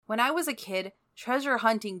When I was a kid, treasure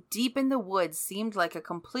hunting deep in the woods seemed like a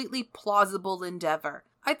completely plausible endeavor.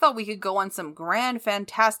 I thought we could go on some grand,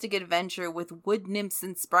 fantastic adventure with wood nymphs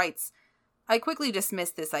and sprites. I quickly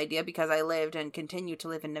dismissed this idea because I lived and continue to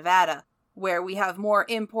live in Nevada, where we have more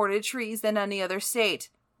imported trees than any other state.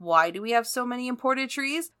 Why do we have so many imported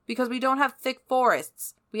trees? Because we don't have thick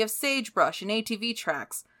forests. We have sagebrush and ATV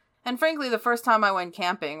tracks. And frankly, the first time I went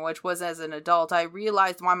camping, which was as an adult, I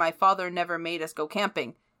realized why my father never made us go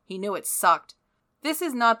camping. He knew it sucked. This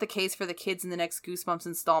is not the case for the kids in the next Goosebumps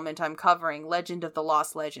installment I'm covering, Legend of the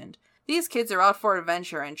Lost Legend. These kids are out for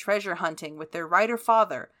adventure and treasure hunting with their writer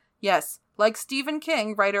father. Yes, like Stephen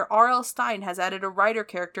King, writer R.L. Stine has added a writer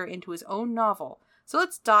character into his own novel. So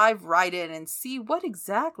let's dive right in and see what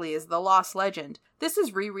exactly is the Lost Legend. This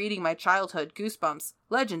is rereading my childhood Goosebumps,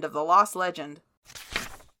 Legend of the Lost Legend.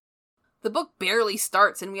 The book barely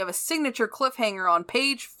starts and we have a signature cliffhanger on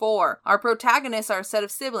page 4. Our protagonists are a set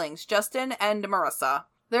of siblings, Justin and Marissa.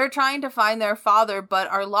 They're trying to find their father but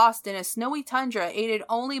are lost in a snowy tundra aided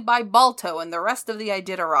only by Balto and the rest of the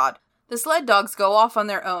Iditarod. The sled dogs go off on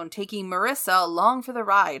their own, taking Marissa along for the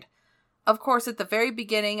ride. Of course, at the very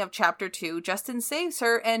beginning of chapter 2, Justin saves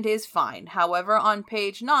her and is fine. However, on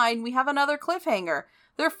page 9, we have another cliffhanger.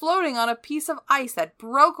 They're floating on a piece of ice that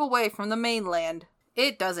broke away from the mainland.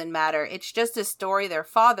 It doesn't matter. It's just a story their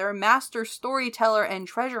father, master storyteller and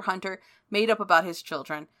treasure hunter, made up about his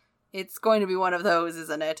children. It's going to be one of those,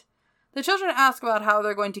 isn't it? The children ask about how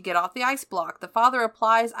they're going to get off the ice block. The father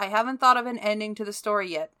replies, I haven't thought of an ending to the story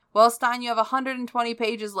yet. Well, Stine, you have 120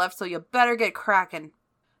 pages left, so you better get cracking.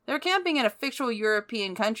 They're camping in a fictional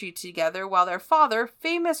European country together while their father,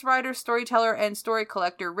 famous writer, storyteller, and story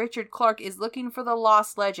collector Richard Clark, is looking for the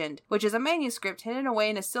Lost Legend, which is a manuscript hidden away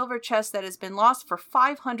in a silver chest that has been lost for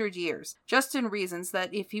 500 years. Justin reasons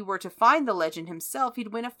that if he were to find the legend himself,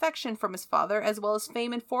 he'd win affection from his father as well as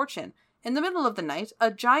fame and fortune. In the middle of the night,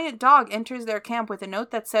 a giant dog enters their camp with a note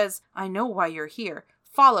that says, I know why you're here.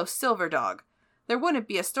 Follow Silver Dog. There wouldn't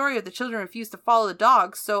be a story if the children refused to follow the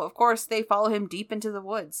dog, so of course they follow him deep into the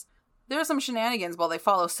woods. There are some shenanigans while they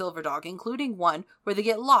follow Silver Dog, including one where they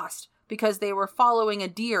get lost because they were following a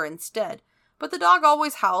deer instead. But the dog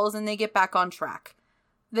always howls and they get back on track.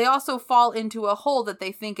 They also fall into a hole that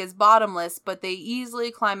they think is bottomless, but they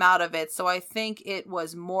easily climb out of it, so I think it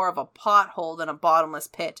was more of a pothole than a bottomless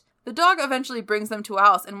pit. The dog eventually brings them to a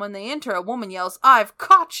house, and when they enter, a woman yells, I've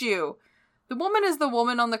caught you! The woman is the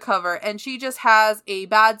woman on the cover, and she just has a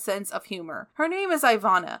bad sense of humor. Her name is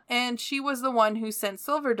Ivana, and she was the one who sent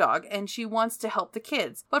Silver Dog, and she wants to help the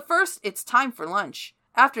kids. But first, it's time for lunch.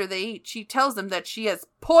 After they eat, she tells them that she has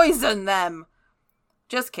poisoned them.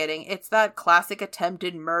 Just kidding, it's that classic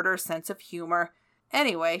attempted murder sense of humor.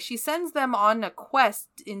 Anyway, she sends them on a quest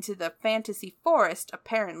into the fantasy forest,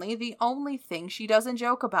 apparently the only thing she doesn't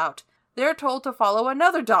joke about. They're told to follow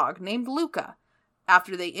another dog named Luca.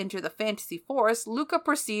 After they enter the fantasy forest, Luca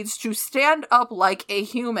proceeds to stand up like a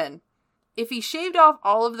human. If he shaved off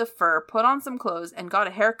all of the fur, put on some clothes, and got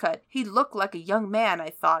a haircut, he'd look like a young man, I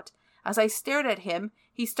thought. As I stared at him,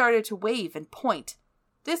 he started to wave and point.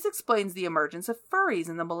 This explains the emergence of furries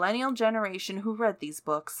in the millennial generation who read these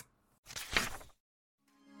books.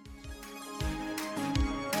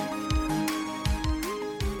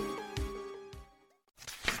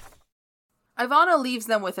 Ivana leaves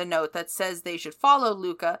them with a note that says they should follow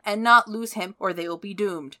Luca and not lose him or they will be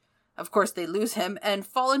doomed. Of course they lose him and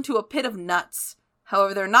fall into a pit of nuts.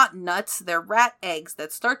 However, they're not nuts, they're rat eggs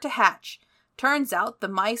that start to hatch. Turns out the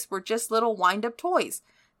mice were just little wind-up toys.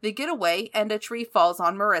 They get away and a tree falls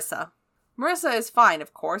on Marissa. Marissa is fine,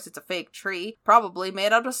 of course, it's a fake tree, probably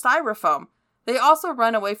made out of styrofoam. They also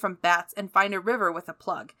run away from bats and find a river with a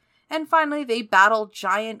plug. And finally, they battle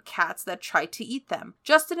giant cats that try to eat them.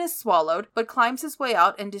 Justin is swallowed, but climbs his way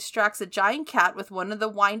out and distracts a giant cat with one of the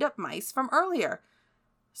wind-up mice from earlier.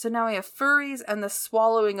 So now we have furries and the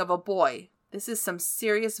swallowing of a boy. This is some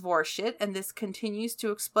serious vor shit, and this continues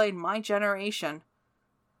to explain my generation.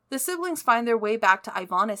 The siblings find their way back to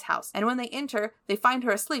Ivana's house, and when they enter, they find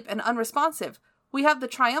her asleep and unresponsive. We have the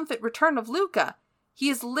triumphant return of Luca. He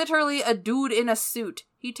is literally a dude in a suit.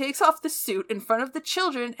 He takes off the suit in front of the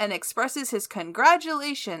children and expresses his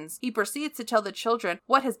congratulations. He proceeds to tell the children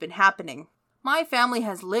what has been happening. My family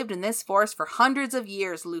has lived in this forest for hundreds of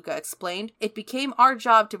years, Luca explained. It became our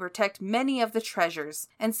job to protect many of the treasures,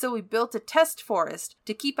 and so we built a test forest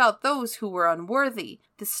to keep out those who were unworthy,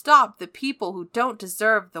 to stop the people who don't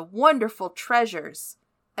deserve the wonderful treasures.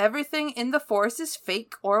 Everything in the forest is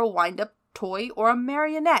fake or a wind-up toy or a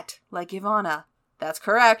marionette, like Ivana. That's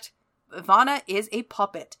correct. Ivana is a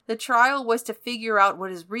puppet. The trial was to figure out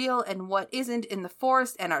what is real and what isn't in the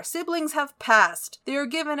forest, and our siblings have passed. They are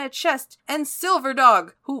given a chest, and Silver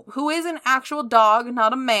Dog, who is an actual dog,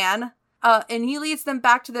 not a man, and he leads them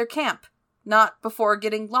back to their camp. Not before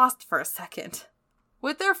getting lost for a second.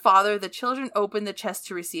 With their father, the children open the chest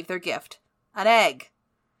to receive their gift. An egg.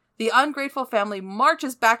 The ungrateful family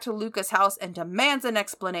marches back to Luca's house and demands an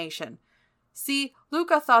explanation. See,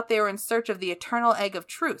 Luca thought they were in search of the eternal egg of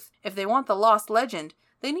truth. If they want the lost legend,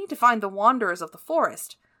 they need to find the wanderers of the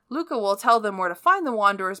forest. Luca will tell them where to find the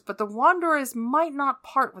wanderers, but the wanderers might not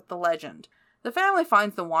part with the legend. The family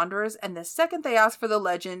finds the wanderers, and the second they ask for the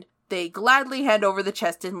legend, they gladly hand over the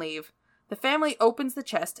chest and leave. The family opens the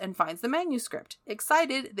chest and finds the manuscript.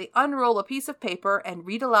 Excited, they unroll a piece of paper and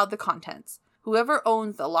read aloud the contents. Whoever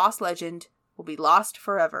owns the lost legend will be lost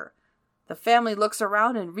forever. The family looks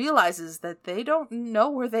around and realizes that they don't know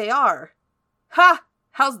where they are. Ha!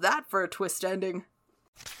 How's that for a twist ending?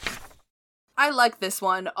 I like this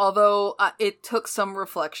one, although it took some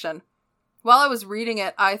reflection. While I was reading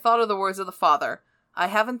it, I thought of the words of the father. I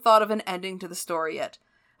haven't thought of an ending to the story yet.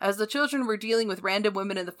 As the children were dealing with random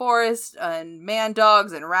women in the forest, and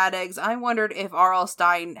man-dogs and rat eggs, I wondered if R.L.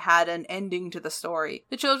 Stine had an ending to the story.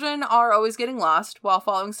 The children are always getting lost, while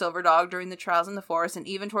following Silver Dog during the trials in the forest, and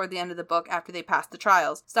even toward the end of the book after they pass the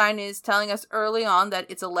trials. Stine is telling us early on that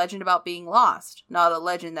it's a legend about being lost, not a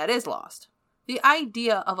legend that is lost. The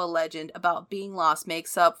idea of a legend about being lost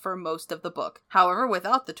makes up for most of the book. However,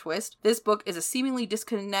 without the twist, this book is a seemingly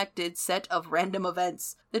disconnected set of random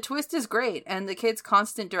events. The twist is great, and the kids'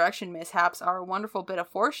 constant direction mishaps are a wonderful bit of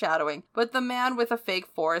foreshadowing, but the man with a fake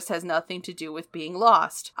forest has nothing to do with being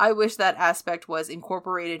lost. I wish that aspect was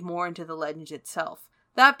incorporated more into the legend itself.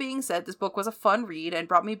 That being said, this book was a fun read and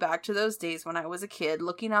brought me back to those days when I was a kid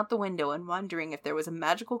looking out the window and wondering if there was a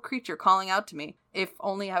magical creature calling out to me, if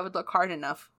only I would look hard enough.